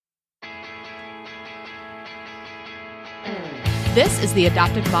This is the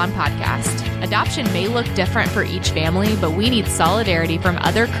Adoptive Mom Podcast. Adoption may look different for each family, but we need solidarity from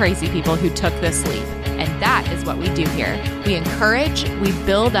other crazy people who took this leap. And that is what we do here. We encourage, we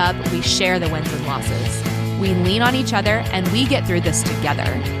build up, we share the wins and losses. We lean on each other, and we get through this together.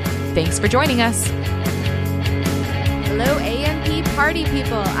 Thanks for joining us. Hello, AMP party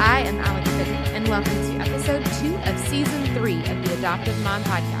people. I am Alex Bidden, and welcome to episode 2 of season 3 of the Adoptive Mom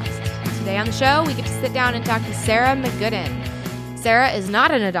Podcast. Today on the show, we get to sit down and talk to Sarah McGooden. Sarah is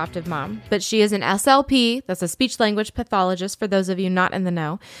not an adoptive mom, but she is an SLP, that's a speech language pathologist for those of you not in the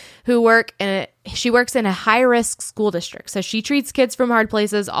know, she works in a high-risk school district. So she treats kids from hard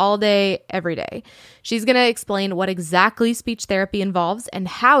places all day, every day. She's going to explain what exactly speech therapy involves and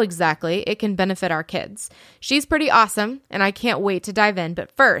how exactly it can benefit our kids. She's pretty awesome, and I can't wait to dive in.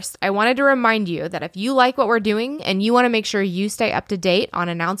 But first, I wanted to remind you that if you like what we're doing and you want to make sure you stay up to date on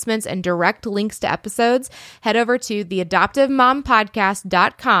announcements and direct links to episodes, head over to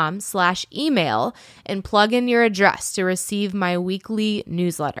theadoptivemompodcast.com/email and plug in your address to receive my weekly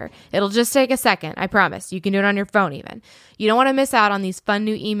newsletter. It'll just take a second, I promise. You can do it on your phone even. You don't want to miss out on these fun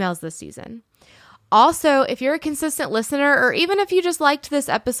new emails this season. Also, if you're a consistent listener, or even if you just liked this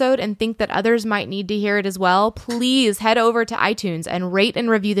episode and think that others might need to hear it as well, please head over to iTunes and rate and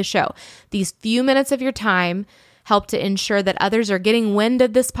review the show. These few minutes of your time help to ensure that others are getting wind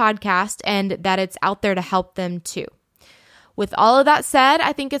of this podcast and that it's out there to help them too. With all of that said,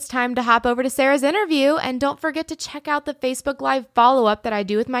 I think it's time to hop over to Sarah's interview, and don't forget to check out the Facebook Live follow-up that I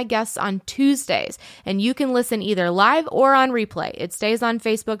do with my guests on Tuesdays, and you can listen either live or on replay. It stays on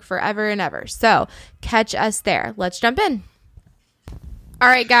Facebook forever and ever, so catch us there. Let's jump in. All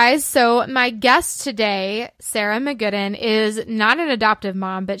right, guys, so my guest today, Sarah McGooden, is not an adoptive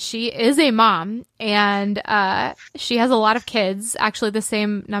mom, but she is a mom, and she has a lot of kids, actually the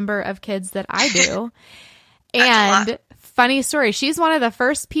same number of kids that I do, and funny story. She's one of the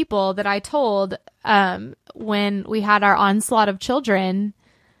first people that I told when we had our onslaught of children.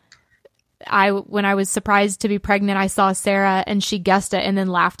 When I was surprised to be pregnant, I saw Sarah and she guessed it and then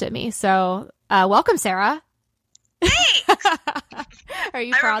laughed at me. So welcome, Sarah. Thanks. Are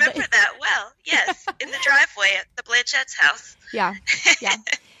you proud? I remember that well. Yes, in the driveway at the Blanchette's house. Yeah.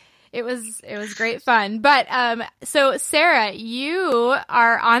 It was great fun. But so Sarah, you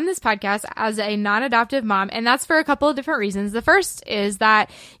are on this podcast as a non-adoptive mom, and that's for a couple of different reasons. The first is that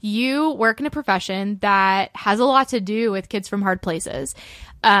you work in a profession that has a lot to do with kids from hard places.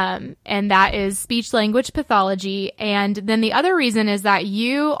 And that is speech language pathology. And then the other reason is that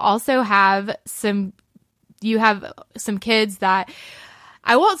you also have some kids that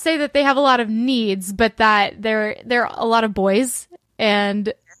I won't say that they have a lot of needs, but that they're a lot of boys,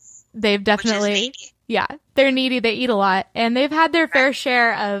 and they've definitely, they're needy. They eat a lot, and they've had their fair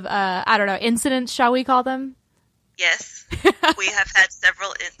share of, incidents, shall we call them? Yes, we have had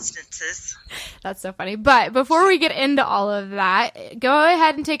several instances. That's so funny. But before we get into all of that, go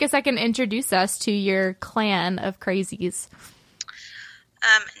ahead and take a second to introduce us to your clan of crazies.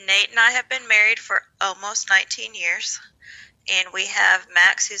 Nate and I have been married for almost 19 years, and we have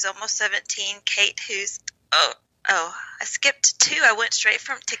Max, who's almost 17, Kate, who's, I skipped 2. I went straight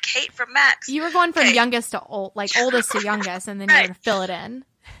to Kate from Max. You were going from youngest to oldest to youngest, and then you're going to fill it in.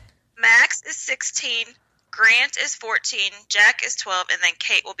 Max is 16, Grant is 14, Jack is 12, and then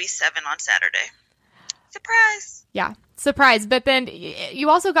Kate will be 7 on Saturday. Surprise! Yeah, surprise. But then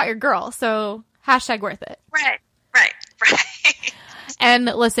you also got your girl, so #worth it. Right. And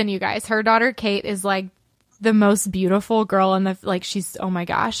listen, you guys, her daughter Kate is like the most beautiful girl in she's, oh my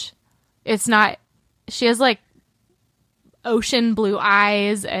gosh. She has like ocean blue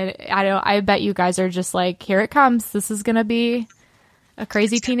eyes, and I bet you guys are just like, here it comes. This is going to be a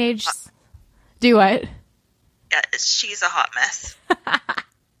crazy teenage. Do what? Yeah, she's a hot mess.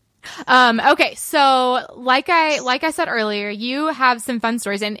 Okay, so like I said earlier, you have some fun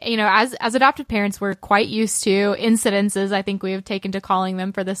stories, and as adoptive parents, we're quite used to incidences. I think we have taken to calling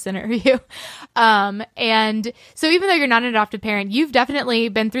them for this interview. And so even though you're not an adoptive parent, you've definitely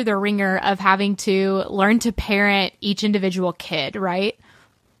been through the ringer of having to learn to parent each individual kid, right?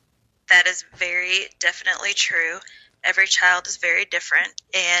 That is very definitely true. Every child is very different,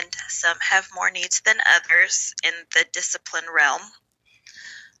 and some have more needs than others in the discipline realm.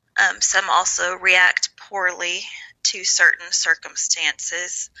 Some also react poorly to certain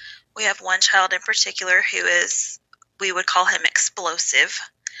circumstances. We have one child in particular who we would call him explosive.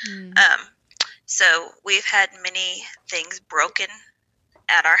 So we've had many things broken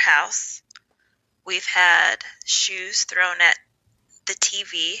at our house. We've had shoes thrown at the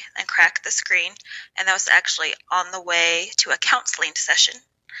TV and cracked the screen, and that was actually on the way to a counseling session.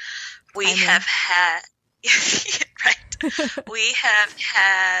 We have had, right, We have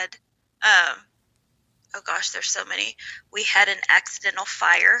had, oh gosh, there's so many. We had an accidental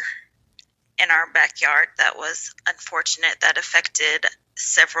fire in our backyard that was unfortunate, that affected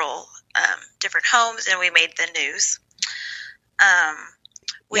several different homes, and we made the news.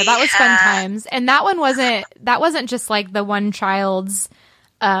 Yeah, that was fun times. And that wasn't just like the one child's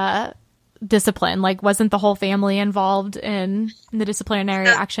discipline. Like, wasn't the whole family involved in the disciplinary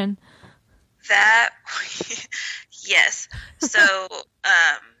action? That, yes. So,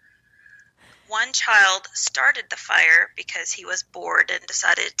 one child started the fire because he was bored and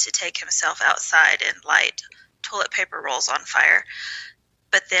decided to take himself outside and light toilet paper rolls on fire.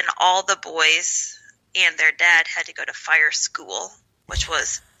 But then all the boys and their dad had to go to fire school, which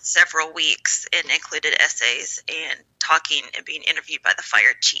was several weeks and included essays and talking and being interviewed by the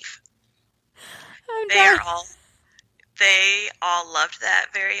fire chief. Oh, no. They all loved that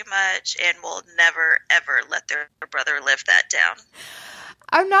very much and will never, ever let their brother live that down.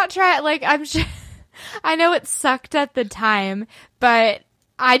 I'm not trying, like, I'm sure, I know it sucked at the time, but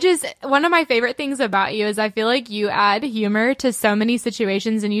one of my favorite things about you is I feel like you add humor to so many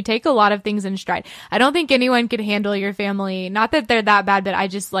situations and you take a lot of things in stride. I don't think anyone could handle your family. Not that they're that bad, but I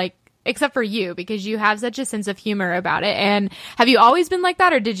just like, except for you, because you have such a sense of humor about it. And have you always been like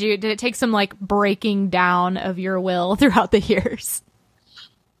that, or did it take some like breaking down of your will throughout the years?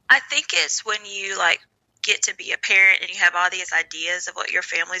 I think it's when you like get to be a parent and you have all these ideas of what your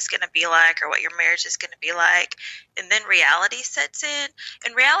family's going to be like or what your marriage is going to be like, and then reality sets in.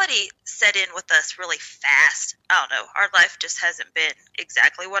 And reality set in with us really fast. I don't know, our life just hasn't been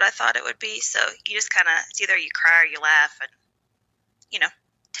exactly what I thought it would be, so you just kind of, it's either you cry or you laugh, and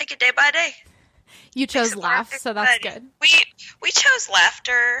take it day by day. You chose laugh, so that's good. We chose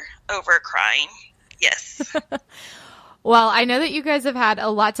laughter over crying. Yes. Well, I know that you guys have had a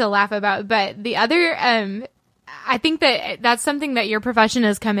lot to laugh about, but the other, I think that's something that your profession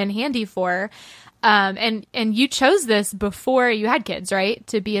has come in handy for. And you chose this before you had kids, right?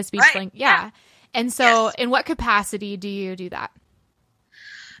 To be a speech language. Yeah. And so in what capacity do you do that?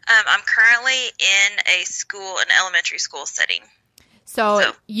 I'm currently in an elementary school setting.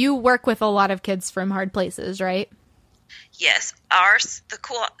 So you work with a lot of kids from hard places, right? Yes. The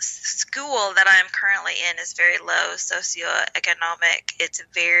school that I'm currently in is very low socioeconomic. It's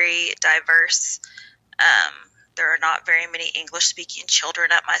very diverse. There are not very many English-speaking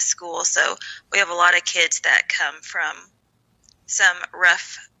children at my school, so we have a lot of kids that come from some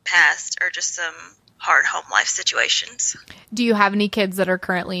rough past or just some hard home life situations. Do you have any kids that are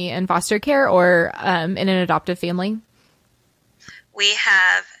currently in foster care or in an adoptive family? We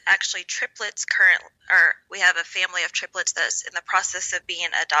have actually triplets we have a family of triplets that's in the process of being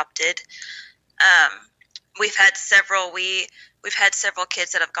adopted. We've had several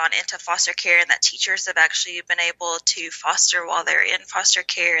kids that have gone into foster care, and that teachers have actually been able to foster while they're in foster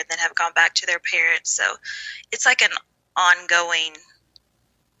care and then have gone back to their parents. So it's like an ongoing,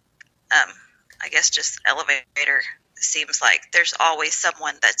 I guess, just elevator. Seems like there's always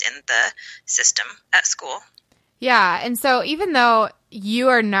someone that's in the system at school. Yeah. And so even though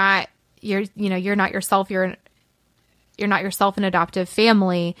you're not yourself, you're not yourself an adoptive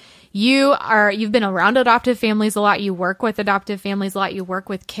family, you've been around adoptive families a lot. You work with adoptive families a lot. You work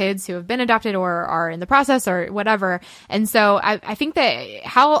with kids who have been adopted or are in the process or whatever. And so I think that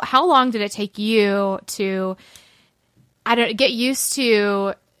how long did it take you to, get used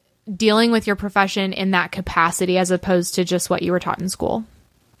to dealing with your profession in that capacity as opposed to just what you were taught in school?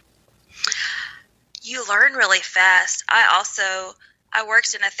 You learn really fast. I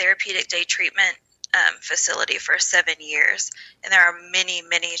worked in a therapeutic day treatment facility for 7 years, and there are many,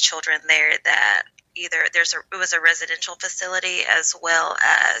 many children there that either it was a residential facility, as well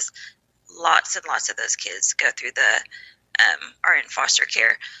as lots and lots of those kids go through are in foster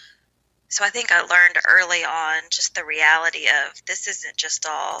care. So I think I learned early on just the reality of this isn't just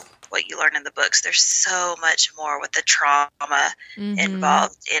all what you learn in the books. There's so much more with the trauma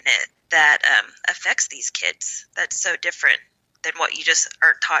involved in it that affects these kids. That's so different than what you just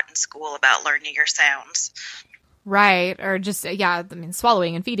are taught in school about learning your sounds. Right. Or just,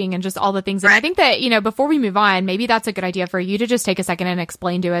 swallowing and feeding and just all the things. And I think that, before we move on, maybe that's a good idea for you to just take a second and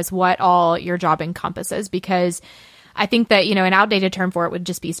explain to us what all your job encompasses, because I think that, an outdated term for it would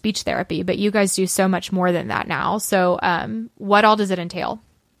just be speech therapy, but you guys do so much more than that now. So what all does it entail?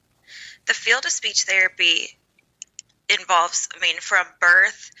 The field of speech therapy involves, from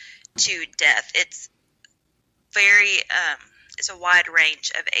birth to death. It's very, it's a wide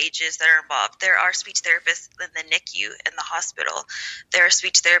range of ages that are involved. There are speech therapists in the NICU in the hospital. There are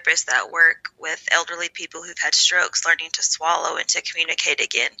speech therapists that work with elderly people who've had strokes, learning to swallow and to communicate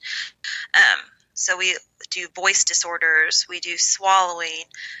again. So we do voice disorders, we do swallowing,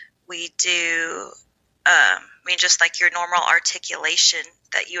 we do, just like your normal articulation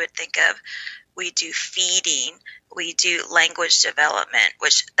that you would think of. We do feeding, we do language development,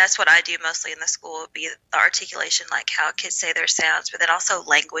 which that's what I do mostly in the school, would be the articulation, like how kids say their sounds, but then also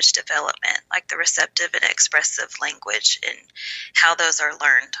language development, like the receptive and expressive language and how those are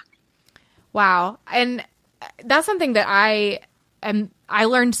learned. Wow. And that's something that I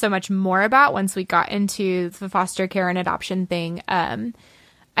learned so much more about once we got into the foster care and adoption thing.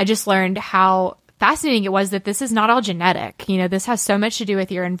 I just learned how fascinating it was that this is not all genetic. This has so much to do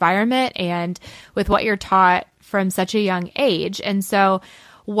with your environment and with what you're taught from such a young age. And so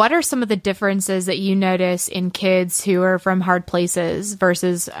what are some of the differences that you notice in kids who are from hard places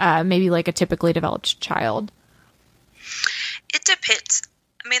versus maybe like a typically developed child? It depends.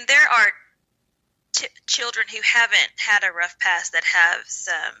 There are children who haven't had a rough past that have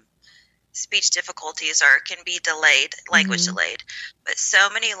some speech difficulties or can be delayed, language delayed. But so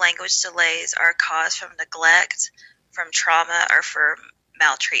many language delays are caused from neglect, from trauma, or from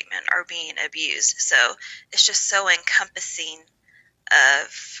maltreatment or being abused. So it's just so encompassing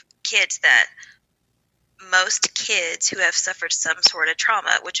of kids that most kids who have suffered some sort of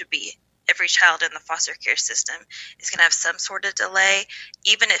trauma, which would be every child in the foster care system, is going to have some sort of delay,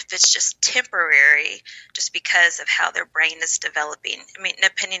 even if it's just temporary, just because of how their brain is developing.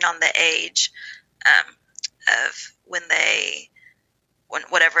 Depending on the age of when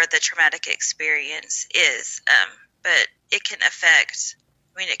whatever the traumatic experience is. But it can affect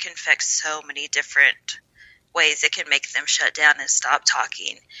so many different ways. It can make them shut down and stop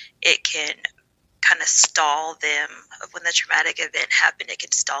talking. It can kind of stall them when the traumatic event happened. It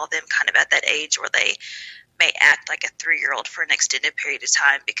can stall them kind of at that age where they may act like a 3-year-old for an extended period of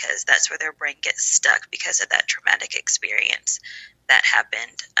time, because that's where their brain gets stuck because of that traumatic experience that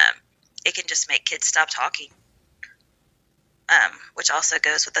happened. It can just make kids stop talking, which also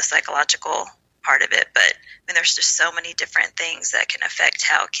goes with the psychological part of it. But there's just so many different things that can affect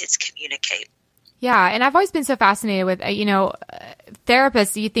how kids communicate. Yeah. And I've always been so fascinated with,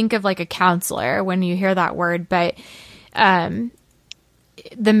 therapists. You think of like a counselor when you hear that word, but the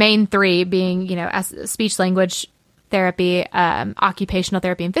main three being, speech language therapy, occupational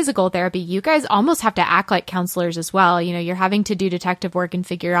therapy, and physical therapy. You guys almost have to act like counselors as well. You're having to do detective work and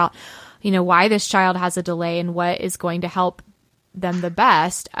figure out, why this child has a delay and what is going to help them the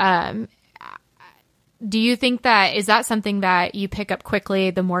best. Do you think is that something that you pick up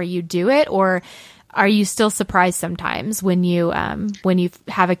quickly the more you do it, or are you still surprised sometimes when you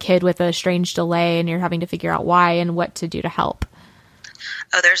have a kid with a strange delay and you're having to figure out why and what to do to help?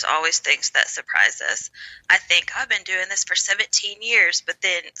 Oh, there's always things that surprise us. I think I've been doing this for 17 years, but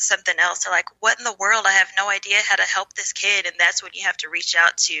then something else, they're like, what in the world? I have no idea how to help this kid. And that's when you have to reach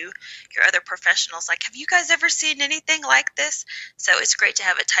out to your other professionals. Like, have you guys ever seen anything like this? So it's great to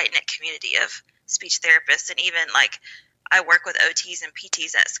have a tight-knit community of speech therapists. And even like I work with OTs and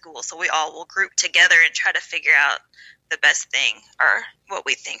PTs at school, so we all will group together and try to figure out the best thing or what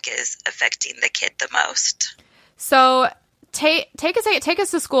we think is affecting the kid the most. So take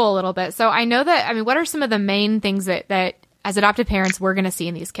us to school a little bit. So I know that, what are some of the main things that as adoptive parents we're going to see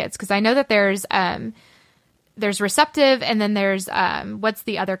in these kids? Because I know that there's receptive, and then there's what's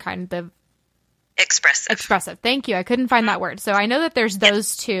the other kind? The Expressive. Thank you. I couldn't find that word. So I know that there's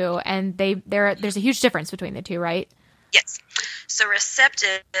those two, and there's a huge difference between the two, right? Yes. So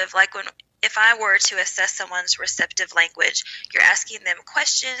receptive, like if I were to assess someone's receptive language, you're asking them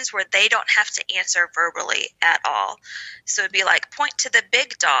questions where they don't have to answer verbally at all. So it'd be like, point to the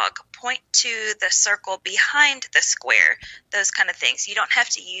big dog, point to the circle behind the square, those kind of things. You don't have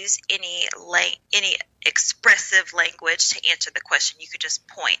to use any expressive language to answer the question. You could just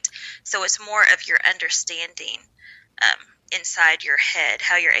point. So it's more of your understanding inside your head,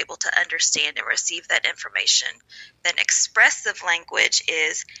 how you're able to understand and receive that information. Then expressive language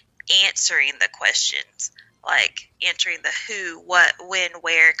is answering the questions, like answering the who, what, when,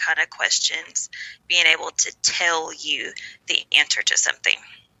 where kind of questions, being able to tell you the answer to something.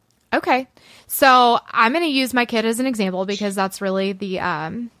 Okay. So I'm going to use my kid as an example because that's really the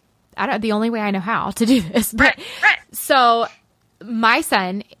only way I know how to do this. But, right. So my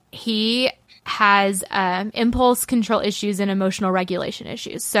son, he has impulse control issues and emotional regulation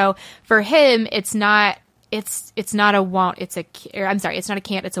issues. So for him, it's not a won't, it's not a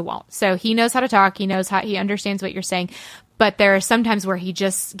can't, it's a won't. So he knows how to talk. He understands what you're saying, but there are some times where he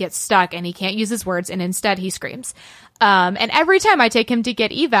just gets stuck and he can't use his words, and instead he screams. And every time I take him to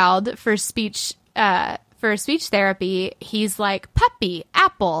get eval'd for speech for speech therapy, he's like, puppy,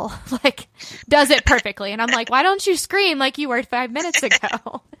 apple, like does it perfectly. And I'm like, why don't you scream like you were 5 minutes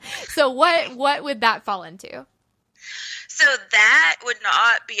ago? So what would that fall into? So that would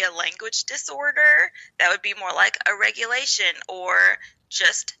not be a language disorder. That would be more like a regulation or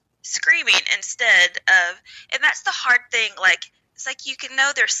just screaming instead of, and that's the hard thing. Like, it's like you can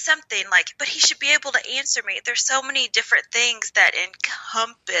know there's something like, but he should be able to answer me. There's so many different things that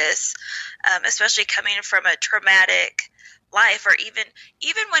encompass, especially coming from a traumatic life, or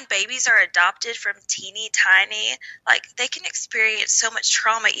even when babies are adopted from teeny tiny, like they can experience so much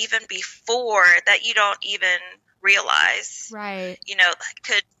trauma even before that you don't even realize. Right.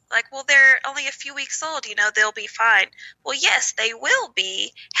 Well, they're only a few weeks old, they'll be fine. Well, yes, they will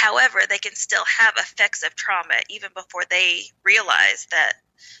be. However, they can still have effects of trauma even before they realize that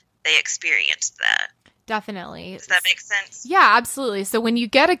they experienced that. Definitely. Does that make sense? Yeah, absolutely. So when you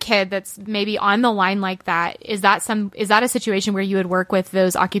get a kid that's maybe on the line like that, is that a situation where you would work with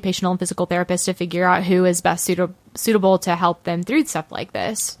those occupational and physical therapists to figure out who is best suitable to help them through stuff like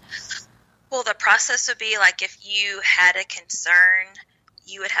this? Well, the process would be like if you had a concern,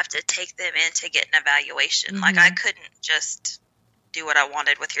 you would have to take them in to get an evaluation. Mm-hmm. Like I couldn't just do what I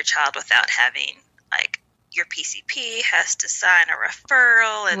wanted with your child without having, like, your PCP has to sign a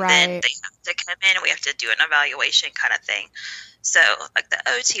referral, and then they have to come in and we have to do an evaluation kind of thing. So like the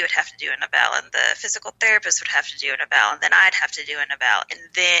OT would have to do an eval, and the physical therapist would have to do an eval, and then I'd have to do an eval, and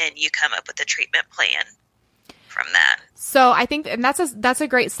then you come up with a treatment plan from that. So I think, and that's a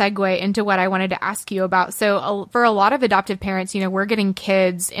great segue into what I wanted to ask you about. So for a lot of adoptive parents, we're getting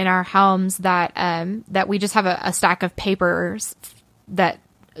kids in our homes that we just have a stack of papers that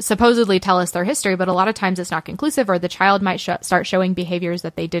supposedly tell us their history, but a lot of times it's not conclusive, or the child might start showing behaviors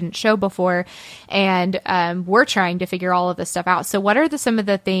that they didn't show before. And we're trying to figure all of this stuff out. So what are some of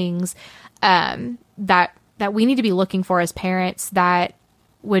the things that we need to be looking for as parents that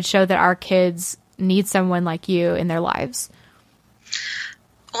would show that our kids need someone like you in their lives?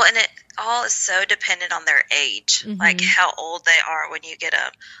 Well, and it all is so dependent on their age, mm-hmm. like how old they are when you get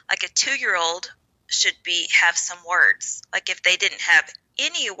them. Like a 2-year-old should have some words. Like if they didn't have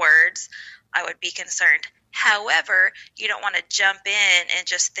any words, I would be concerned. However, you don't want to jump in and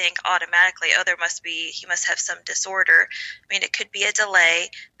just think automatically, oh, he must have some disorder. I mean, it could be a delay,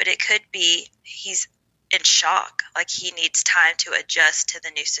 but it could be he's in shock, like he needs time to adjust to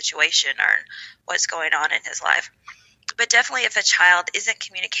the new situation or what's going on in his life. But definitely if a child isn't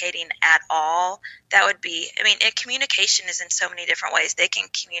communicating at all, that would be, communication is in so many different ways. They can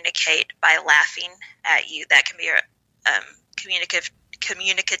communicate by laughing at you. That can be a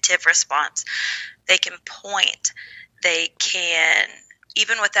communicative response. They can point. They can,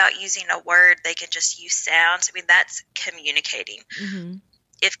 even without using a word, they can just use sounds. That's communicating. Mm-hmm.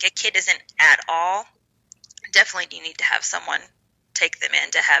 If a kid isn't at all, definitely you need to have someone take them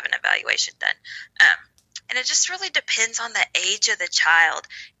in to have an evaluation done. And it just really depends on the age of the child.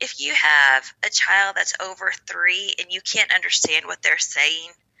 If you have a child that's over 3 and you can't understand what they're saying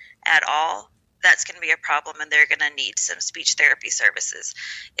at all, that's going to be a problem, and they're going to need some speech therapy services.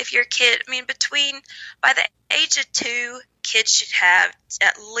 If your kid, by the age of 2, kids should have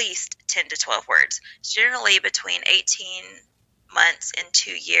at least 10 to 12 words. Generally between 18 months and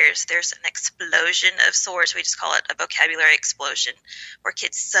 2 years, there's an explosion of sorts. We just call it a vocabulary explosion, where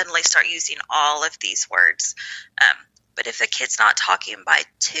kids suddenly start using all of these words. But if a kid's not talking by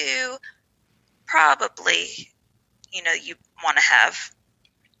 2, probably, you want to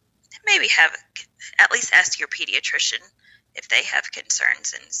maybe have at least ask your pediatrician if they have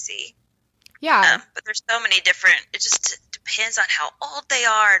concerns and see. Yeah. But there's so many different, it just depends on how old they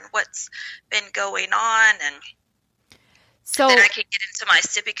are and what's been going on. And so then I could get into my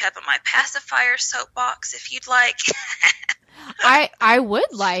sippy cup and my pacifier soapbox if you'd like. I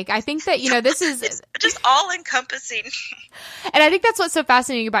would like. I think that, this is it's just all encompassing. And I think that's what's so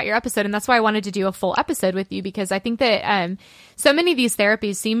fascinating about your episode. And that's why I wanted to do a full episode with you, because I think that so many of these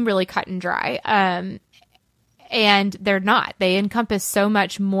therapies seem really cut and dry. And they're not. They encompass so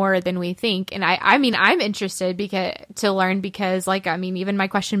much more than we think. And I'm interested to learn, because even my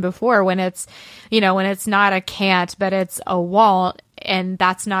question before, when it's not a can't, but it's a won't, and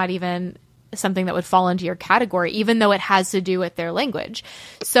that's not even something that would fall into your category, even though it has to do with their language.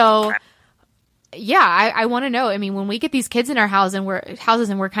 So yeah, I want to know. When we get these kids in our houses and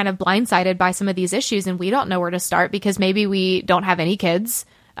we're kind of blindsided by some of these issues, and we don't know where to start, because maybe we don't have any kids,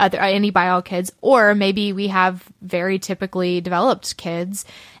 any bio kids, or maybe we have very typically developed kids,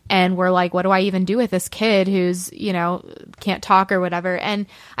 and we're like, what do I even do with this kid who's, can't talk or whatever? And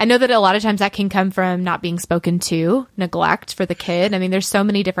I know that a lot of times that can come from not being spoken to, neglect for the kid. There's so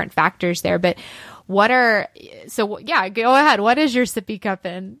many different factors there, but Go ahead. What is your sippy cup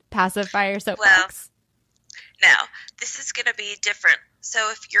and pacifier soapbox? Now, this is going to be different.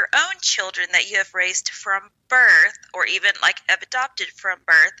 So if your own children that you have raised from birth, or even like adopted from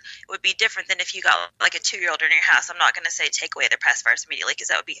birth, it would be different than if you got like a 2-year-old in your house. I'm not going to say take away their pacifiers immediately, because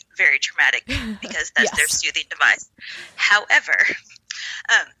that would be very traumatic, because that's their soothing device. However,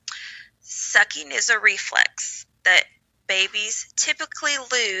 sucking is a reflex that babies typically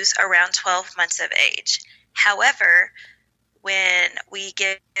lose around 12 months of age. However, when we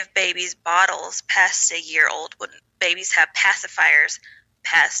give babies bottles past a year old, when babies have pacifiers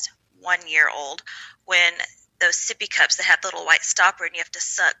past 1 year old, when those sippy cups that have the little white stopper and you have to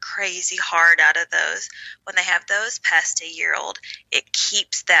suck crazy hard out of those, when they have those past a year old, it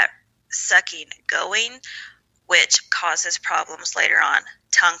keeps that sucking going, which causes problems later on.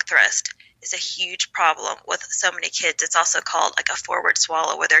 Tongue thrust is a huge problem with so many kids. It's also called like a forward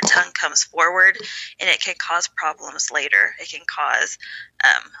swallow, where their tongue comes forward, and it can cause problems later. It can cause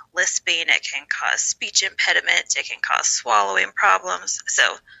lisping. It can cause speech impediments. It can cause swallowing problems.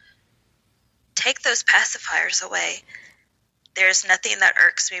 So take those pacifiers away. There's nothing that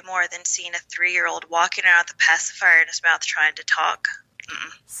irks me more than seeing a 3-year-old walking around with a pacifier in his mouth trying to talk.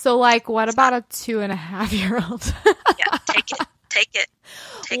 So, like, what about a 2.5-year-old? Yeah, take it.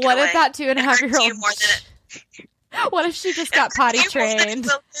 What if that 2.5-year-old? What if she just got potty trained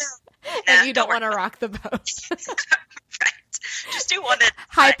and you don't want to rock the boat? Right. Just do one at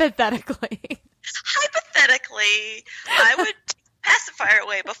Hypothetically, I would pacifier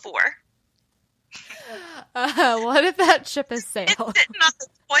away before. What if that ship has sailed? Sitting on the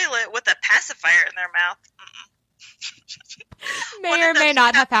toilet with a pacifier in their mouth. May or may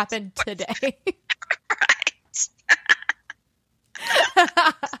not have happened today. Right.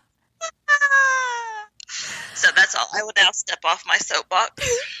 So that's all. I will now step off my soapbox.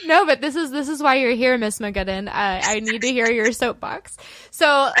 No, but this is why you're here, Miss McGooden. I need to hear your soapbox.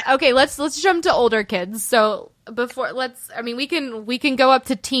 So, okay, let's jump to older kids. So we can go up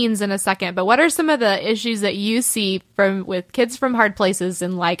to teens in a second, but what are some of the issues that you see with kids from hard places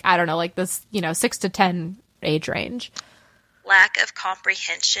in, like, I don't know, like this, 6 to 10 age range? Lack of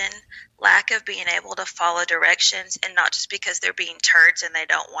comprehension, lack of being able to follow directions, and not just because they're being turds and they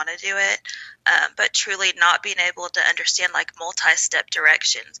don't want to do it, but truly not being able to understand like multi-step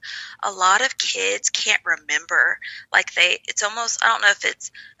directions. A lot of kids can't remember, it's almost, I don't know if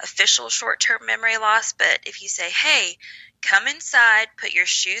it's official short-term memory loss, but if you say, hey, come inside, put your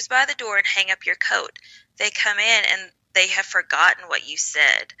shoes by the door and hang up your coat, they come in and they have forgotten what you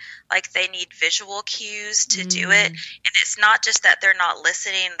said. Like, they need visual cues to do it. And it's not just that they're not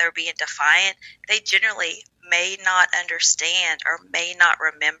listening, they're being defiant. They generally may not understand or may not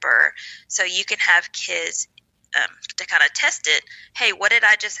remember. So you can have kids to kind of test it. Hey, what did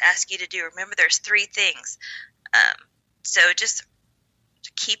I just ask you to do? Remember, there's 3 things. So just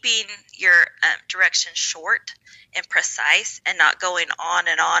keeping your directions short and precise, and not going on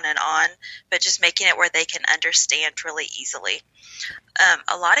and on and on, but just making it where they can understand really easily.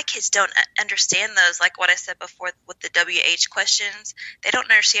 A lot of kids don't understand those, like what I said before with the WH questions. They don't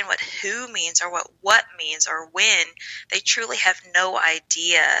understand what who means, or what means, or when. They truly have no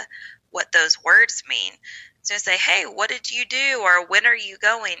idea what those words mean. So say, hey, what did you do? Or when are you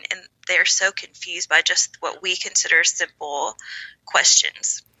going? And they're so confused by just what we consider simple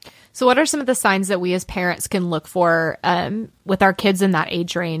questions. So what are some of the signs that we as parents can look for with our kids in that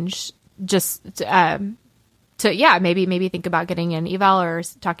age range, just maybe think about getting an eval or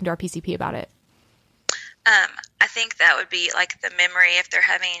talking to our PCP about it? I think that would be like the memory, if they're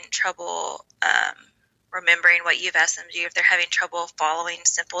having trouble remembering what you've asked them to do, if they're having trouble following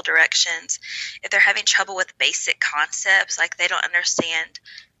simple directions, if they're having trouble with basic concepts, like they don't understand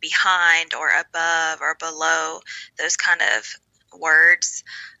behind or above or below, those kind of words.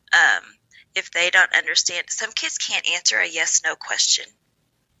 If they don't understand, some kids can't answer a yes/no question.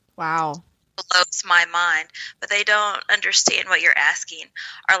 Wow. It blows my mind, but they don't understand what you're asking,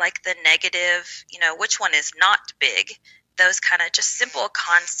 or like the negative, which one is not big, those kind of just simple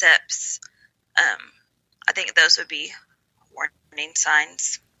concepts. I think those would be warning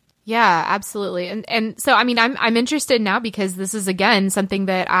signs. Yeah, absolutely. And so, I mean, I'm interested now, because this is, again, something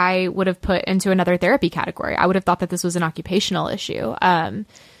that I would have put into another therapy category. I would have thought that this was an occupational issue.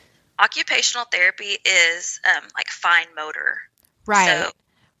 Occupational therapy is like fine motor. Right. So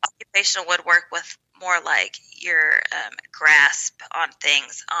occupational would work with more like your grasp on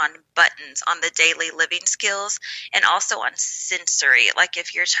things, on buttons, on the daily living skills, and also on sensory. Like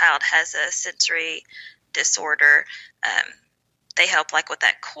if your child has a sensory disorder, they help like with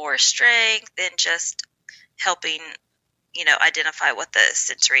that core strength and just helping, identify what the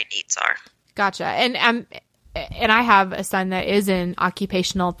sensory needs are. Gotcha. And I have a son that is in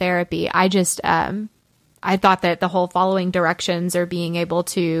occupational therapy. I just I thought that the whole following directions or being able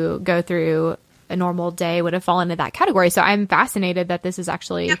to go through a normal day would have fallen into that category. So I'm fascinated that this is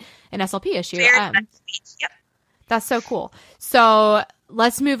actually an SLP issue. Yep. That's so cool. So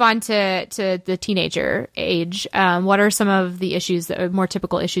let's move on to the teenager age. What are some of the issues that are more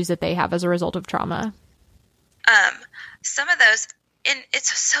typical issues that they have as a result of trauma? Some of those, and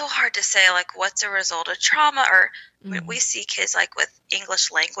it's so hard to say, like, what's a result of trauma, or we see kids like with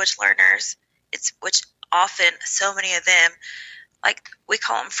English language learners, which often so many of them, like we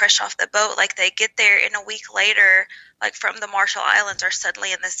call them fresh off the boat, like they get there and a week later, like from the Marshall Islands, are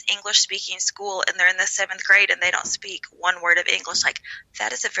suddenly in this English speaking school and they're in the 7th grade and they don't speak one word of English. Like,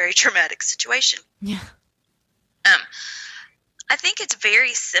 that is a very traumatic situation. Yeah. I think it's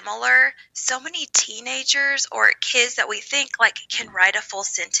very similar. So many teenagers or kids that we think like can write a full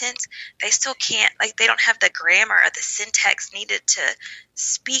sentence, they still can't, like they don't have the grammar or the syntax needed to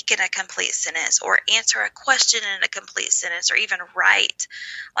speak in a complete sentence or answer a question in a complete sentence or even write.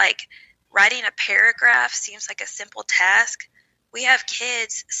 Like writing a paragraph seems like a simple task. We have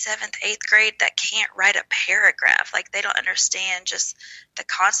kids 7th, 8th grade that can't write a paragraph. Like they don't understand just the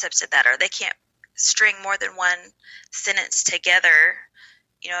concepts of that, or they can't string more than one sentence together,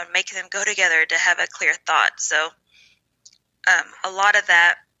 and make them go together to have a clear thought. So a lot of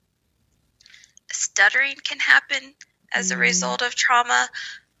that stuttering can happen as a result of trauma.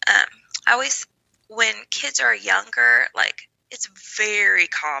 When kids are younger, like it's very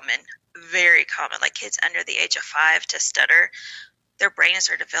common, like kids under the age of 5 to stutter. Their brains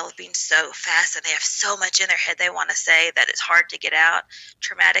are developing so fast and they have so much in their head they want to say that it's hard to get out.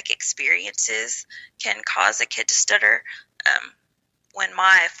 Traumatic experiences can cause a kid to stutter. When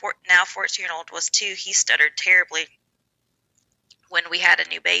my now 14-year-old was 2, he stuttered terribly when we had a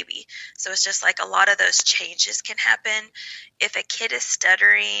new baby. So it's just like a lot of those changes can happen. If a kid is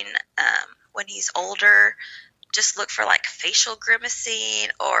stuttering when he's older, just look for like facial grimacing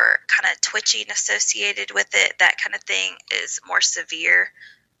or kind of twitching associated with it. That kind of thing is more severe,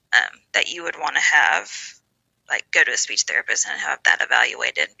 that you would want to have, like go to a speech therapist and have that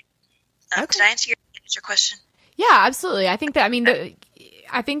evaluated. Okay. Did I answer your question? Yeah, absolutely. I think that,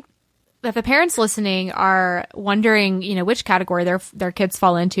 I think that the parents listening are wondering, which category their kids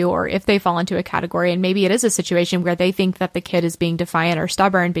fall into, or if they fall into a category. And maybe it is a situation where they think that the kid is being defiant or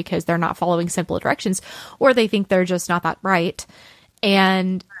stubborn because they're not following simple directions, or they think they're just not that bright.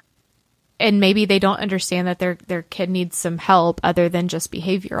 And maybe they don't understand that their kid needs some help other than just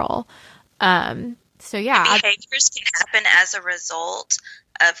behavioral. So yeah. Behaviors can happen as a result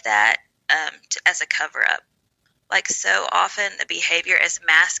of that, as a cover up. Like so often the behavior is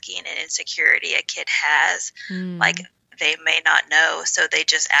masking an insecurity a kid has. Like they may not know, so they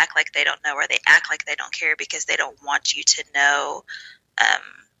just act like they don't know, or they act like they don't care because they don't want you to know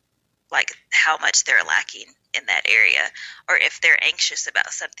like how much they're lacking in that area. Or if they're anxious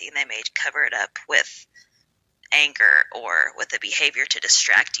about something, they may cover it up with anger or with a behavior to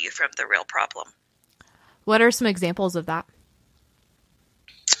distract you from the real problem. What are some examples of that?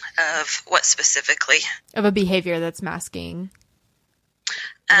 Of what specifically? Of a behavior that's masking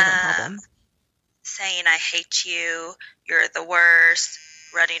a different problem. Saying, I hate you, you're the worst,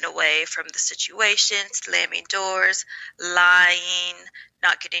 running away from the situation, slamming doors, lying,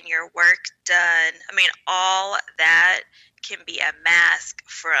 not getting your work done. All that can be a mask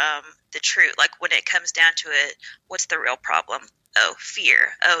from the truth. Like when it comes down to it, what's the real problem? Oh,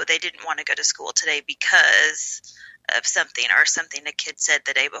 fear. Oh, they didn't want to go to school today because of something, or something the kid said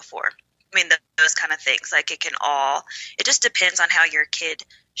the day before. Those kind of things. Like it just depends on how your kid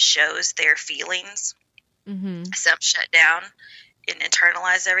shows their feelings. Mm-hmm. Some shut down and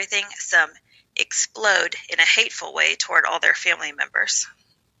internalize everything. Some explode in a hateful way toward all their family members.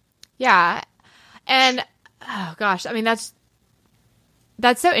 Yeah. And oh gosh,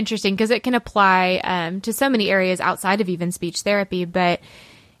 that's so interesting because it can apply to so many areas outside of even speech therapy. But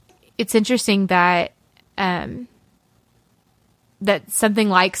it's interesting that that something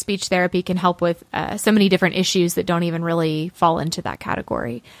like speech therapy can help with so many different issues that don't even really fall into that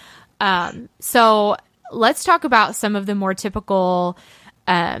category. So let's talk about some of the more typical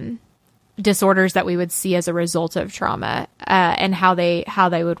disorders that we would see as a result of trauma and how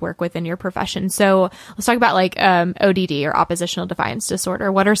they would work within your profession. So let's talk about like ODD, or oppositional defiance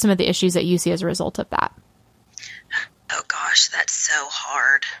disorder. What are some of the issues that you see as a result of that? Oh gosh, that's so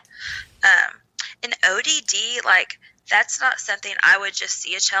hard. In ODD, like that's not something I would just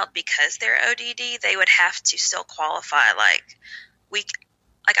see a child because they're ODD. They would have to still qualify. Like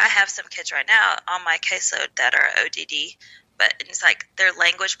I have some kids right now on my caseload that are ODD, but it's like their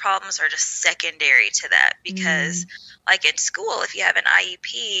language problems are just secondary to that because like in school, if you have an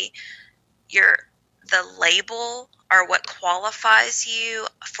IEP, the label or what qualifies you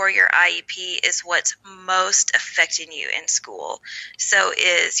for your IEP is what's most affecting you in school. So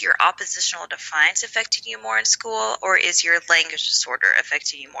is your oppositional defiance affecting you more in school, or is your language disorder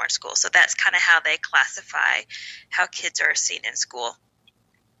affecting you more in school? So that's kind of how they classify how kids are seen in school.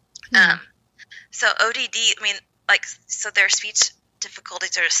 So ODD, I mean, like, so their speech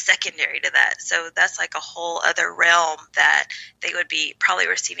difficulties are secondary to that. So that's like a whole other realm that they would be probably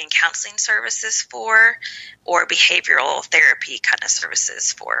receiving counseling services for or behavioral therapy kind of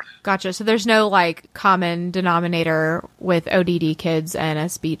services for. Gotcha. So there's no like common denominator with ODD kids and a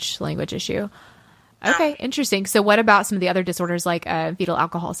speech language issue. Okay, interesting. So what about some of the other disorders like fetal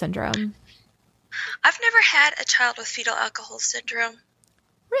alcohol syndrome? I've never had a child with fetal alcohol syndrome.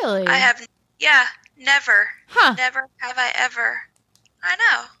 Really? I have, yeah, never. Huh. Never have I ever. I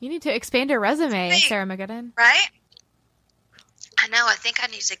know. You need to expand your resume, Sarah McGooden. Right? I know. I think I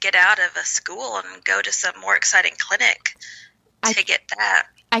need to get out of a school and go to some more exciting clinic to get that.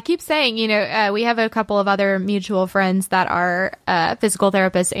 I keep saying, we have a couple of other mutual friends that are physical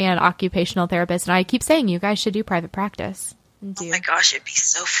therapists and occupational therapists, and I keep saying you guys should do private practice. Oh my gosh, it'd be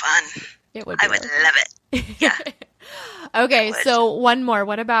so fun. It would be. I would love it. Yeah. Okay, so one more.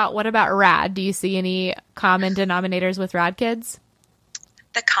 What about RAD? Do you see any common denominators with RAD kids?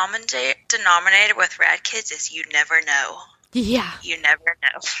 The common denominator with RAD kids is you never know. Yeah. You never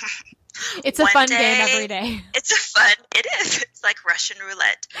know. It's a fun game every day. It is. It's like Russian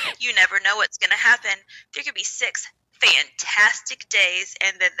roulette. You never know what's going to happen. There could be 6 fantastic days,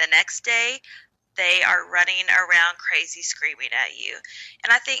 and then the next day, they are running around crazy screaming at you.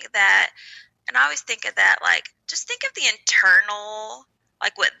 And I think that, and I always think of that, like, just think of the internal,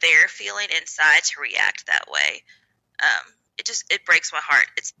 like what they're feeling inside to react that way. It breaks my heart.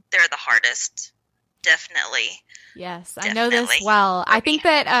 They're the hardest. Definitely. Yes, I know this well. I think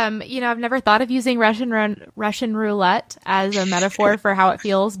that, I've never thought of using Russian roulette as a metaphor for how it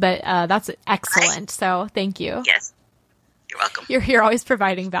feels, but that's excellent. Right. So thank you. Yes. You're welcome. You're always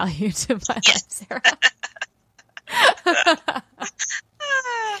providing value to my life, Sarah.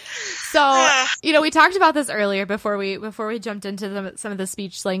 So, we talked about this earlier before we jumped into some of the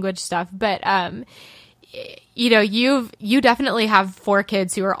speech language stuff, but you definitely have 4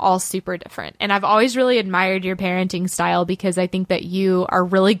 kids who are all super different. And I've always really admired your parenting style because I think that you are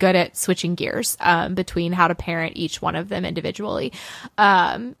really good at switching gears between how to parent each one of them individually.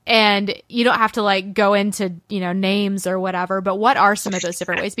 And you don't have to like go into, names or whatever, but what are some of those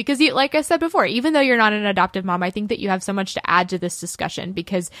different ways? Because like I said before, even though you're not an adoptive mom, I think that you have so much to add to this discussion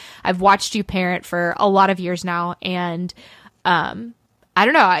because I've watched you parent for a lot of years now. And, I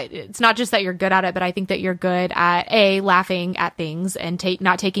don't know. It's not just that you're good at it, but I think that you're good at laughing at things and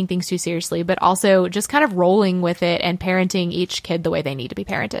not taking things too seriously, but also just kind of rolling with it and parenting each kid the way they need to be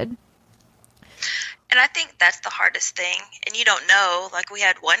parented. And I think that's the hardest thing. And you don't know, like we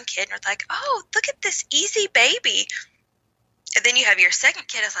had one kid and we're like, oh, look at this easy baby. And then you have your second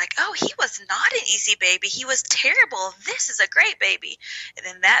kid is like, oh, he was not an easy baby. He was terrible. This is a great baby. And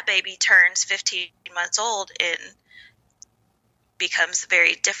then that baby turns 15 months old and becomes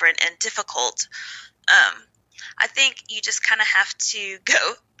very different and difficult. I think you just kind of have to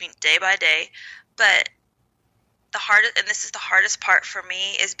go, day by day. But the hardest, and this is the hardest part for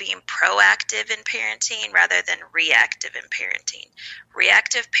me, is being proactive in parenting rather than reactive in parenting.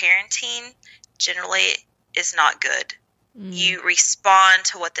 Reactive parenting generally is not good. You respond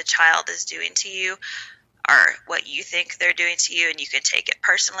to what the child is doing to you or what you think they're doing to you, and you can take it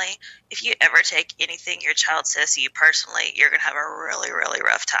personally. If you ever take anything your child says to you personally, you're going to have a really, really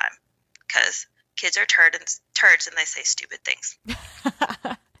rough time because kids are turds and they say stupid things.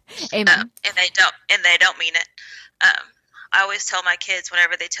 Amen. And they don't mean it. I always tell my kids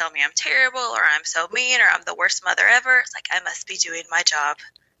whenever they tell me I'm terrible or I'm so mean or I'm the worst mother ever, it's like, I must be doing my job.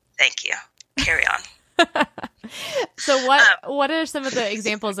 Thank you. Carry on. So what are some of the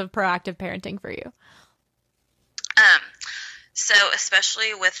examples of proactive parenting for you? So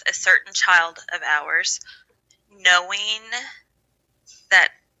especially with a certain child of ours, knowing that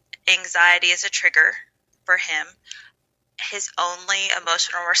anxiety is a trigger for him, his only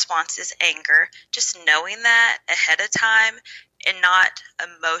emotional response is anger, just knowing that ahead of time and not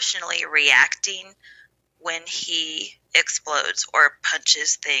emotionally reacting when he explodes or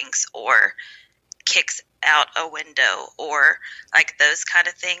punches things or kicks out a window or like those kind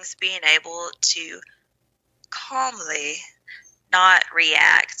of things, being able to calmly not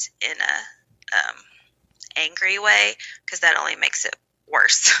react in a angry way, because that only makes it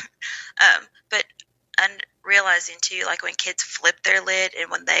worse. But realizing too, like when kids flip their lid and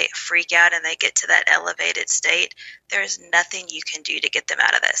when they freak out and they get to that elevated state, there's nothing you can do to get them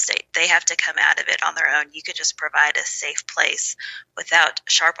out of that state. They have to come out of it on their own. You can just provide a safe place without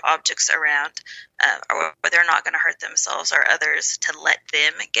sharp objects around, or where they're not going to hurt themselves or others, to let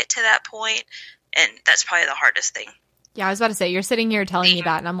them get to that point. And that's probably the hardest thing. Yeah, I was about to say, you're sitting here telling me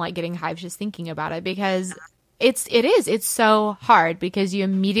that, and I'm like getting hives just thinking about it, because it's so hard, because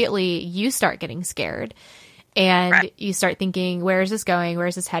you start getting scared. And you start thinking, where is this going? Where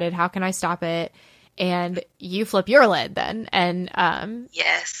is this headed? How can I stop it? And you flip your lid then. And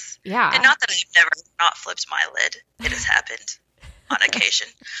yes. Yeah. And not that I've never not flipped my lid. It has happened on occasion.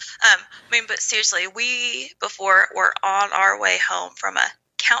 But seriously, before we're on our way home from a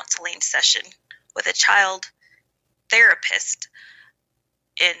counseling session with a child therapist,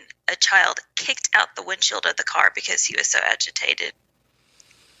 and a child kicked out the windshield of the car because he was so agitated.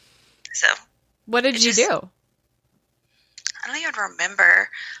 So what did you do? I don't even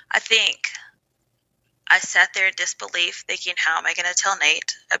remember. I think I sat there in disbelief thinking, how am I going to tell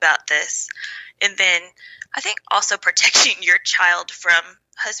Nate about this? And then I think also protecting your child from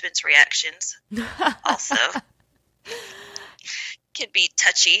husband's reactions also can be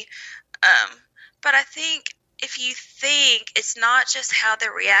touchy. But I think if you think it's not just how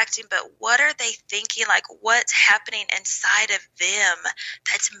they're reacting, but what are they thinking, like what's happening inside of them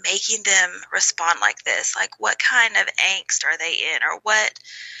that's making them respond like this? Like what kind of angst are they in, or what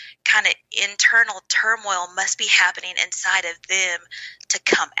kind of internal turmoil must be happening inside of them to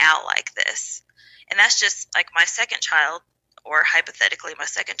come out like this? And that's just like my second child, or hypothetically my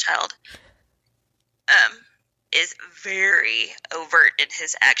second child, is very overt in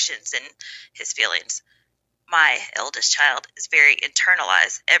his actions and his feelings. My eldest child is very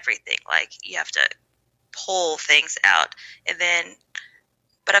internalized everything. Like you have to pull things out. And then,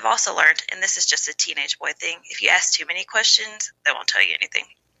 but I've also learned, and this is just a teenage boy thing, if you ask too many questions, they won't tell you anything.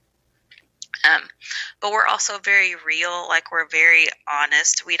 But we're also very real. Like we're very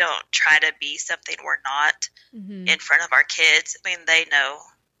honest. We don't try to be something we're not in front of our kids. I mean, they know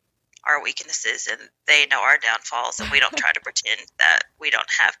our weaknesses and they know our downfalls, and we don't try to pretend that we don't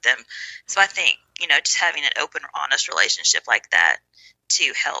have them. So I think, just having an open, honest relationship like that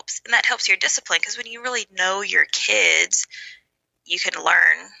too helps. And that helps your discipline, because when you really know your kids, you can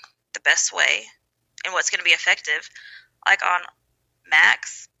learn the best way and what's going to be effective. Like on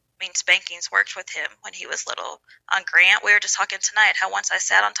Max, spankings worked with him when he was little. On Grant, we were just talking tonight how once I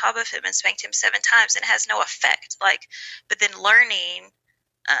sat on top of him and spanked him 7 times, and it has no effect. But then learning,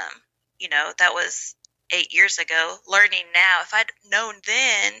 that was 8 years ago. Learning now, if I'd known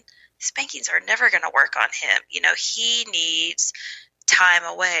then, spankings are never going to work on him. He needs time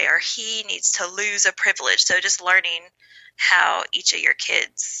away, or he needs to lose a privilege. So just learning how each of your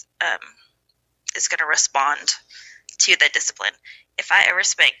kids is going to respond to that discipline. If I ever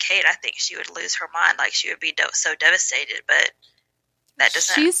spanked Kate, I think she would lose her mind. Like she would be so devastated, but that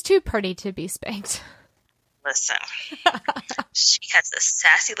doesn't. She's too pretty to be spanked. Listen, she has a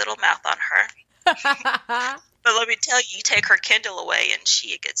sassy little mouth on her. But let me tell you, you take her Kindle away and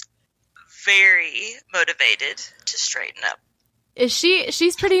she gets very motivated to straighten up. Is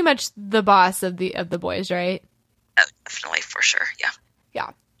she's pretty much the boss of the boys, right? Oh, definitely, for sure. Yeah.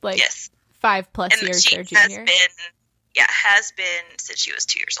 Yeah. Yes. 5+ years their junior. Has been since she was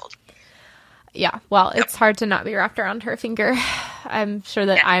 2 years old. Yeah, well, it's hard to not be wrapped around her finger. I'm sure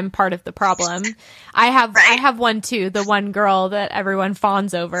that I'm part of the problem. I have one too, the one girl that everyone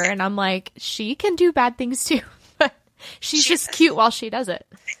fawns over, and I'm like, she can do bad things too, but she's just cute while she does it.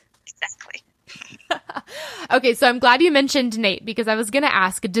 Exactly. Okay, so I'm glad you mentioned Nate, because I was going to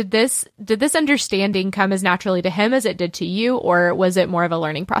ask, did this understanding come as naturally to him as it did to you, or was it more of a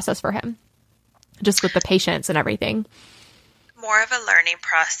learning process for him, just with the patience and everything? More of a learning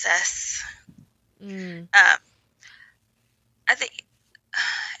process. I think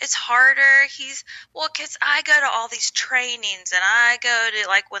it's harder. Because I go to all these trainings, and I go to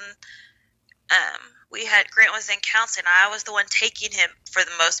when Grant was in counseling, I was the one taking him for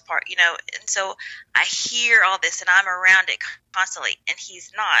the most part, and so I hear all this and I'm around it constantly, and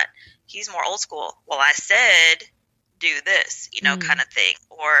he's not. He's more old school. Well, I said, do this, kind of thing,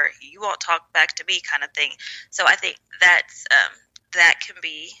 or you won't talk back to me kind of thing. So I think that's, that can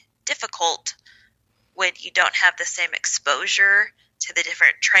be difficult when you don't have the same exposure to the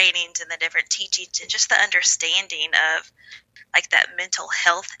different trainings and the different teachings, and just the understanding of that mental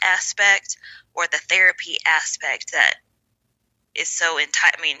health aspect or the therapy aspect that is so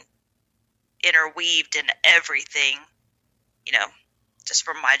interweaved in everything, just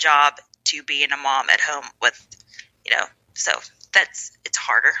from my job to being a mom at home with, so it's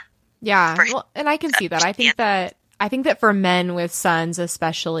harder. Yeah. Well, and I can see that. I think that for men with sons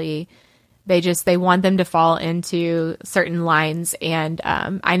especially, they want them to fall into certain lines, and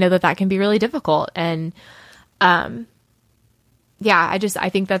I know that can be really difficult. And I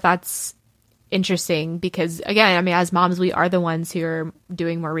think that that's interesting because, again, I mean, as moms, we are the ones who are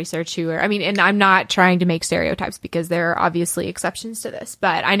doing more research, and I'm not trying to make stereotypes because there are obviously exceptions to this,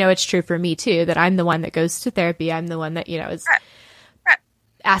 but I know it's true for me too, that I'm the one that goes to therapy. I'm the one that, is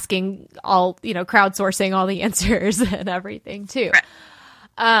asking all, crowdsourcing all the answers and everything too.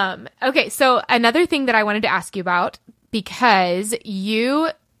 Okay. So another thing that I wanted to ask you about, because you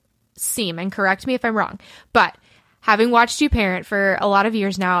seem, and correct me if I'm wrong, but having watched you parent for a lot of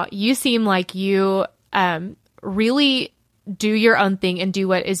years now, you seem like you really do your own thing and do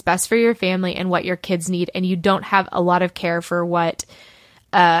what is best for your family and what your kids need, and you don't have a lot of care for what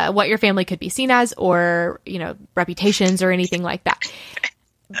your family could be seen as, or reputations or anything like that.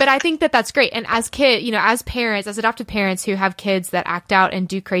 But I think that that's great. And as parents, as adoptive parents who have kids that act out and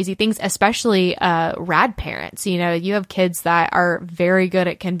do crazy things, especially rad parents, you have kids that are very good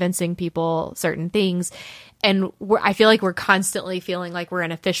at convincing people certain things. And I feel like we're constantly feeling like we're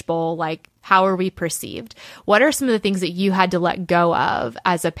in a fishbowl. Like, how are we perceived? What are some of the things that you had to let go of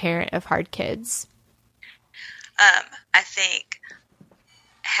as a parent of hard kids? I think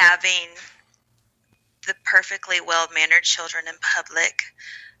having the perfectly well-mannered children in public,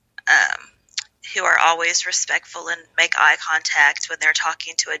 who are always respectful and make eye contact when they're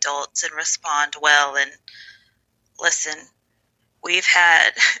talking to adults and respond well and listen. We've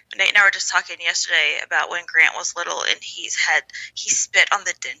had, Nate and I were just talking yesterday about when Grant was little, and he spit on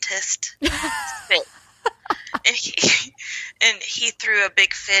the dentist. Spit. And he threw a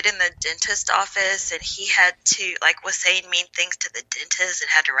big fit in the dentist office, and he had to, was saying mean things to the dentist and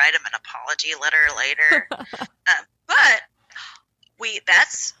had to write him an apology letter later. But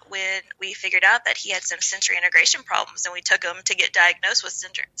that's when we figured out that he had some sensory integration problems, and we took him to get diagnosed with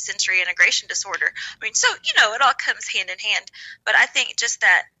sensory integration disorder. I mean, so, it all comes hand in hand. But I think just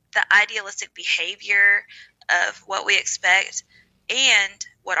that the idealistic behavior of what we expect and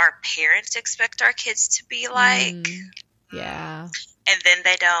what our parents expect our kids to be like. Yeah. And then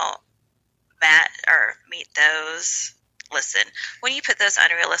they don't meet those. Listen, when you put those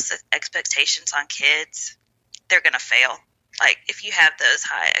unrealistic expectations on kids, they're going to fail. Like, if you have those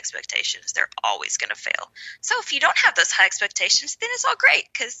high expectations, they're always going to fail. So if you don't have those high expectations, then it's all great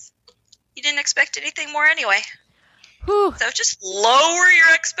because you didn't expect anything more anyway. Whew. So just lower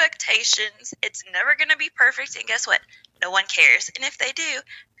your expectations. It's never going to be perfect. And guess what? No one cares. And if they do,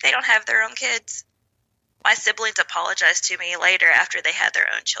 they don't have their own kids. My siblings apologized to me later after they had their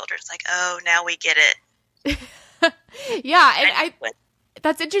own children. It's like, oh, now we get it. Yeah. And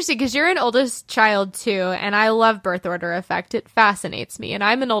that's interesting because you're an oldest child too, and I love birth order effect. It fascinates me, and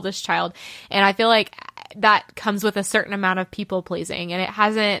I'm an oldest child, and I feel like that comes with a certain amount of people pleasing,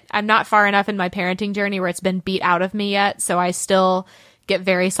 and I'm not far enough in my parenting journey where it's been beat out of me yet, so I still get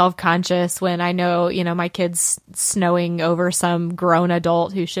very self-conscious when I know, my kid's snowing over some grown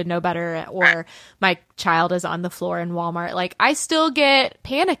adult who should know better, or my child is on the floor in Walmart. Like, I still get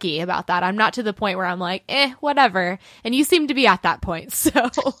panicky about that. I'm not to the point where I'm like, whatever. And you seem to be at that point, so.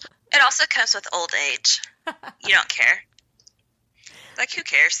 It also comes with old age. You don't care. Like, who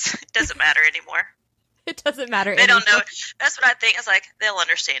cares? It doesn't matter anymore. It doesn't matter. They don't know. That's what I think. It's like, they'll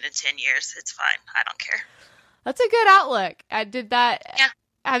understand in 10 years. It's fine. I don't care. That's a good outlook. Did that? Yeah.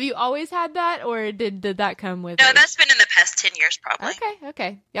 Have you always had that, or did that come with? No, that's been in the past 10 years, probably.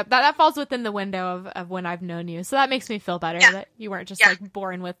 Okay. Yep, that falls within the window of when I've known you, so that makes me feel better that you weren't just like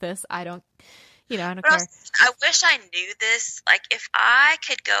born with this. I don't care. I wish I knew this. Like, if I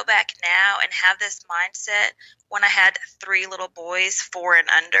could go back now and have this mindset when I had 3 little boys, 4 and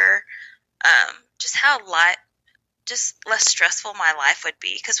under, just less stressful my life would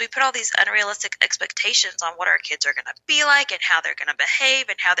be, because we put all these unrealistic expectations on what our kids are going to be like and how they're going to behave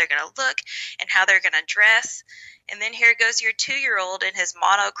and how they're going to look and how they're going to dress. And then here goes your 2-year-old in his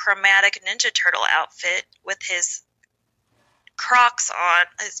monochromatic Ninja Turtle outfit with his Crocs on.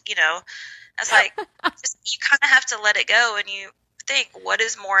 It's like, you kind of have to let it go, and you think, what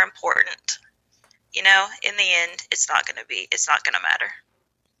is more important? In the end, it's not going to matter.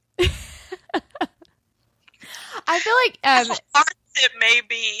 I feel like as hard as it may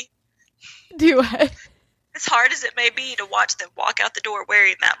be. Do what? As hard as it may be to watch them walk out the door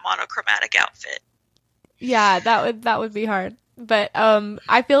wearing that monochromatic outfit. Yeah, that would be hard. But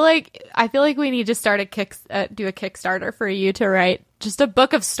I feel like we need to start do a Kickstarter for you to write just a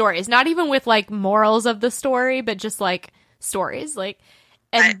book of stories, not even with like morals of the story, but just like stories, like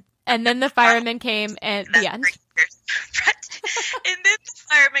and then the firemen came and the end. And then the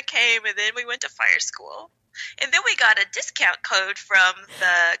fireman came, and then we went to fire school. And then we got a discount code from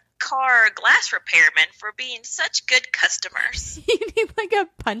the car glass repairman for being such good customers. You need like a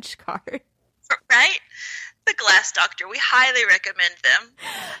punch card. Right? The glass doctor. We highly recommend them.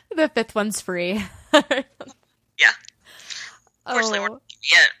 The fifth one's free. Yeah. Fortunately, we're not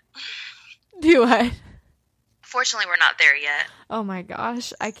there yet. Do what? Fortunately, we're not there yet. Oh my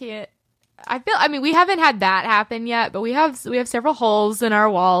gosh. I mean, we haven't had that happen yet, but we have several holes in our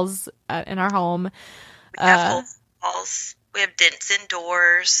walls in our home. We have holes in walls. We have dents in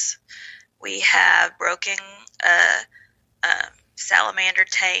doors. We have broken salamander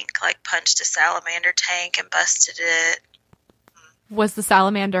tank, like punched a salamander tank and busted it. Was the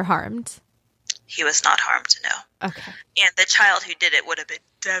salamander harmed? He was not harmed, no. Okay. And the child who did it would have been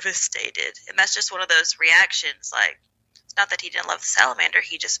devastated. And that's just one of those reactions. Like, it's not that he didn't love the salamander.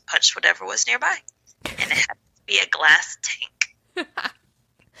 He just punched whatever was nearby. And it had to be a glass tank.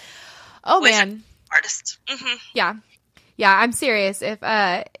 Oh, man. Artist. Mm-hmm. Yeah. Yeah, I'm serious. If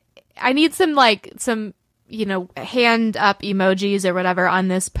I need some hand up emojis or whatever on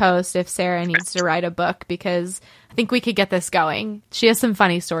this post if Sarah needs to write a book, because I think we could get this going. She has some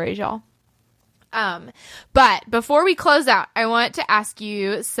funny stories, y'all. But before we close out, I want to ask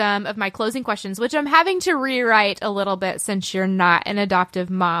you some of my closing questions, which I'm having to rewrite a little bit since you're not an adoptive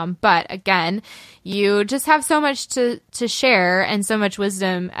mom. But again, you just have so much to share and so much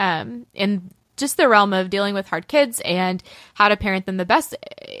wisdom in just the realm of dealing with hard kids and how to parent them the best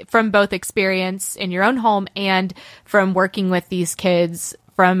from both experience in your own home and from working with these kids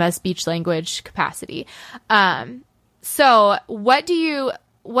from a speech language capacity. So what do you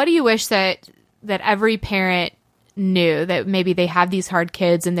wish that every parent knew, that maybe they have these hard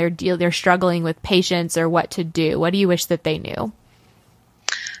kids and they're struggling with patience or what to do? What do you wish that they knew?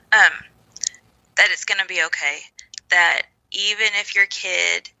 That it's going to be okay. That even if your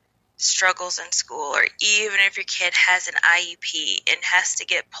kid struggles in school, or even if your kid has an IEP and has to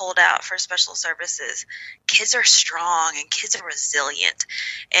get pulled out for special services, kids are strong and kids are resilient.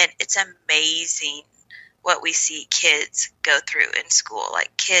 And it's amazing what we see kids go through in school.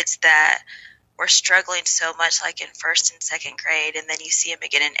 Like kids that were struggling so much, like in first and second grade, and then you see them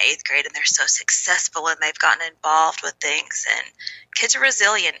again in eighth grade, and they're so successful and they've gotten involved with things. And kids are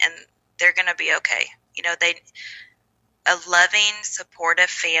resilient, and they're going to be okay. You know, a loving, supportive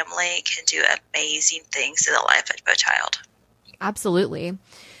family can do amazing things to the life of a child. Absolutely.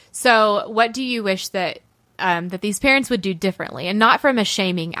 So what do you wish that these parents would do differently? And not from a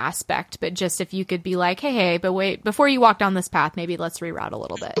shaming aspect, but just if you could be like, hey, but wait, before you walk down this path, maybe let's reroute a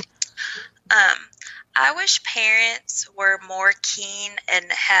little bit. I wish parents were more keen and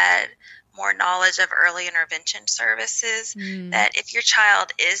had more knowledge of early intervention services, that if your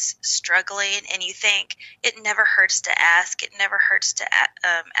child is struggling and you think it never hurts to ask, it never hurts to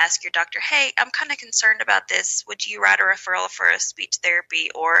ask your doctor, hey, I'm kind of concerned about this. Would you write a referral for a speech therapy?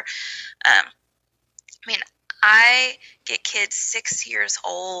 Or, I get kids 6 years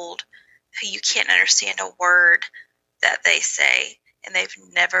old who you can't understand a word that they say, and they've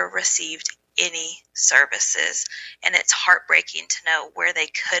never received any services. And it's heartbreaking to know where they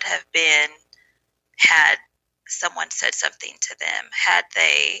could have been had someone said something to them, had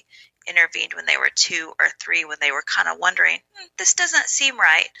they intervened when they were 2 or 3, when they were kind of wondering, this doesn't seem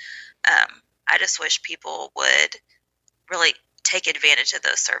right. I just wish people would really take advantage of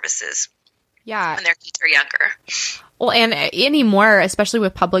those services. Yeah. When their kids are younger. Well, and anymore, especially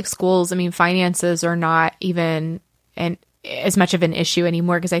with public schools, finances are not even as much of an issue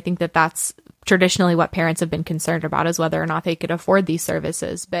anymore, because I think that's traditionally what parents have been concerned about, is whether or not they could afford these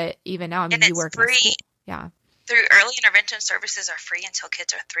services. But even now, you work in school. Yeah. Through early intervention services are free until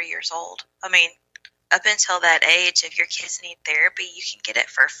kids are 3 years old. Up until that age, if your kids need therapy, you can get it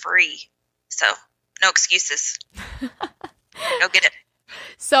for free. So no excuses. Go get it.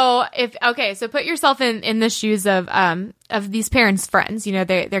 So so put yourself in the shoes of these parents' friends.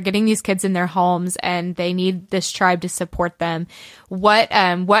 They're getting these kids in their homes and they need this tribe to support them. What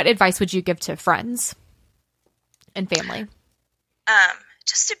advice would you give to friends and family?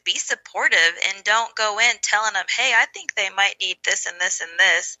 Just to be supportive and don't go in telling them, hey, I think they might need this and this and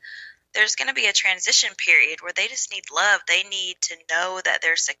this. There's going to be a transition period where they just need love. They need to know that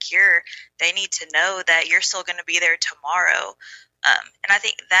they're secure. They need to know that you're still going to be there tomorrow. And I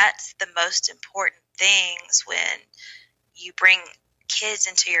think that's the most important things when you bring kids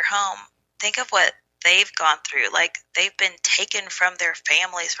into your home. Think of what they've gone through. Like, they've been taken from their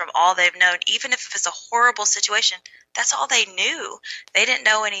families, from all they've known. Even if it's a horrible situation, that's all they knew. They didn't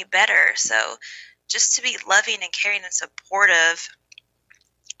know any better. So just to be loving and caring and supportive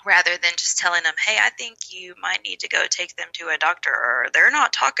rather than just telling them, hey, I think you might need to go take them to a doctor, or they're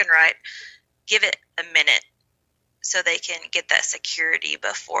not talking right. Give it a minute so they can get that security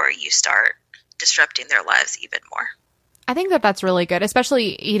before you start disrupting their lives even more. I think that that's really good,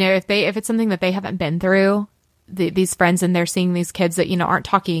 especially, if it's something that they haven't been through, these friends, and they're seeing these kids that, aren't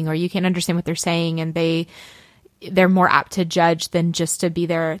talking, or you can't understand what they're saying, and they're more apt to judge than just to be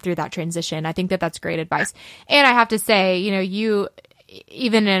there through that transition. I think that that's great advice. And I have to say, you,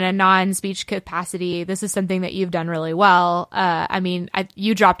 even in a non-speech capacity, this is something that you've done really well.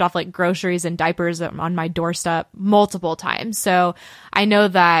 You dropped off like groceries and diapers on my doorstep multiple times. So I know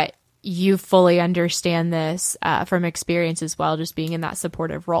that you fully understand this from experience as well, just being in that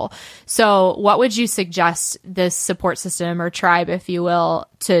supportive role. So what would you suggest this support system or tribe, if you will,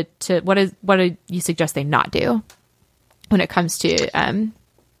 to what do you suggest they not do when it comes to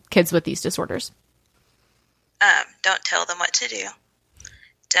kids with these disorders? Don't tell them what to do.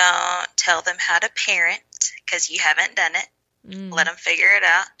 Don't tell them how to parent because you haven't done it. Let them figure it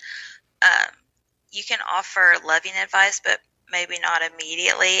out. You can offer loving advice, but maybe not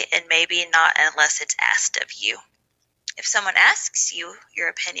immediately, and maybe not unless it's asked of you. If someone asks you your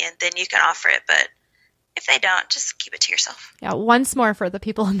opinion, then you can offer it, but if they don't, just keep it to yourself. Yeah, once more for the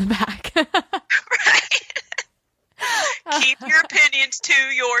people in the back. Right. Keep your opinions to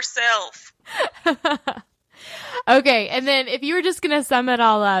yourself. Okay, and then if you were just going to sum it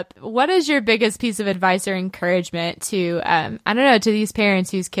all up, what is your biggest piece of advice or encouragement to, to these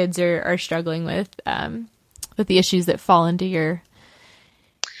parents whose kids are struggling with the issues that fall into your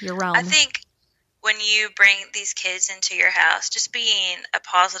realm? I think when you bring these kids into your house, just being a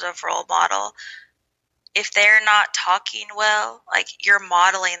positive role model. If they're not talking well, like you're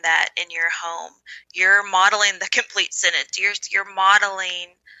modeling that in your home. You're modeling the complete sentence. You're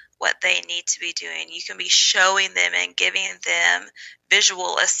modeling what they need to be doing. You can be showing them and giving them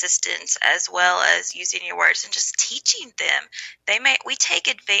visual assistance as well as using your words and just teaching them. We take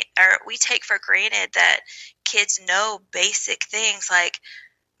for granted that kids know basic things like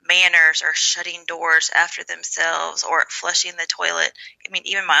manners or shutting doors after themselves or flushing the toilet. I mean,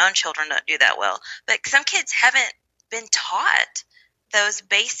 even my own children don't do that well. But some kids haven't been taught those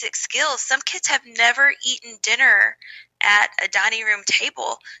basic skills. Some kids have never eaten dinner at a dining room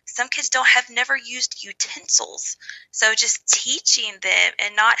table. Some kids have never used utensils. So just teaching them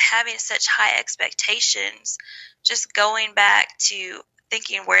and not having such high expectations, just going back to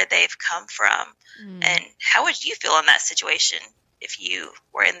thinking where they've come from. And how would you feel in that situation if you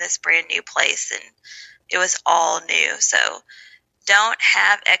were in this brand new place and it was all new? So don't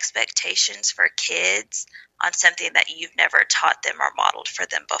have expectations for kids on something that you've never taught them or modeled for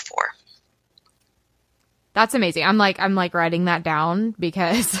them before. That's amazing. I'm like writing that down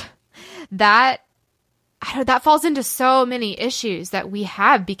because that falls into so many issues that we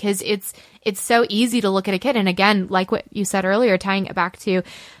have because it's so easy to look at a kid. And again, like what you said earlier, tying it back to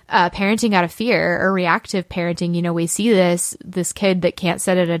parenting out of fear or reactive parenting, we see this kid that can't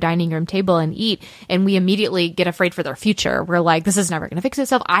sit at a dining room table and eat, and we immediately get afraid for their future. We're like, this is never going to fix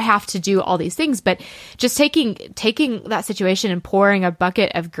itself. I have to do all these things. But just taking that situation and pouring a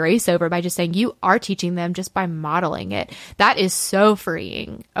bucket of grace over by just saying you are teaching them just by modeling it. That is so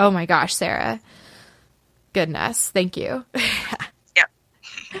freeing. Oh my gosh, Sarah. Goodness. Thank you. Yep.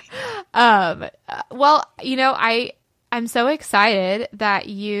 Well, I'm so excited that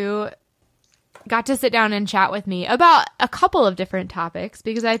you got to sit down and chat with me about a couple of different topics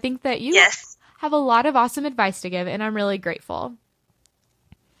because I think that you have a lot of awesome advice to give, and I'm really grateful.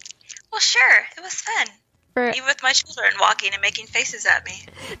 Well, sure. It was fun. Even with my children walking and making faces at me.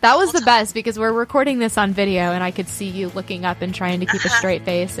 That was the best because we're recording this on video, and I could see you looking up and trying to keep a straight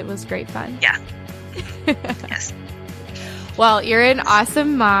face. It was great fun. Yeah. Yes. Well, you're an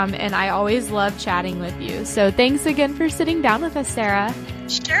awesome mom, and I always love chatting with you. So thanks again for sitting down with us, Sarah.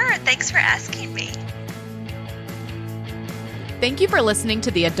 Sure. Thanks for asking me. Thank you for listening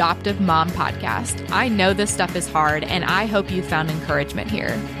to the Adoptive Mom Podcast. I know this stuff is hard, and I hope you found encouragement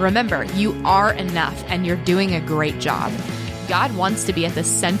here. Remember, you are enough, and you're doing a great job. God wants to be at the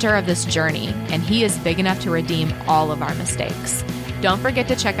center of this journey, and He is big enough to redeem all of our mistakes. Don't forget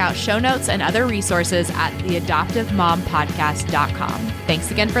to check out show notes and other resources at theadoptivemompodcast.com.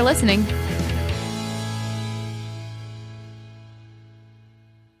 Thanks again for listening.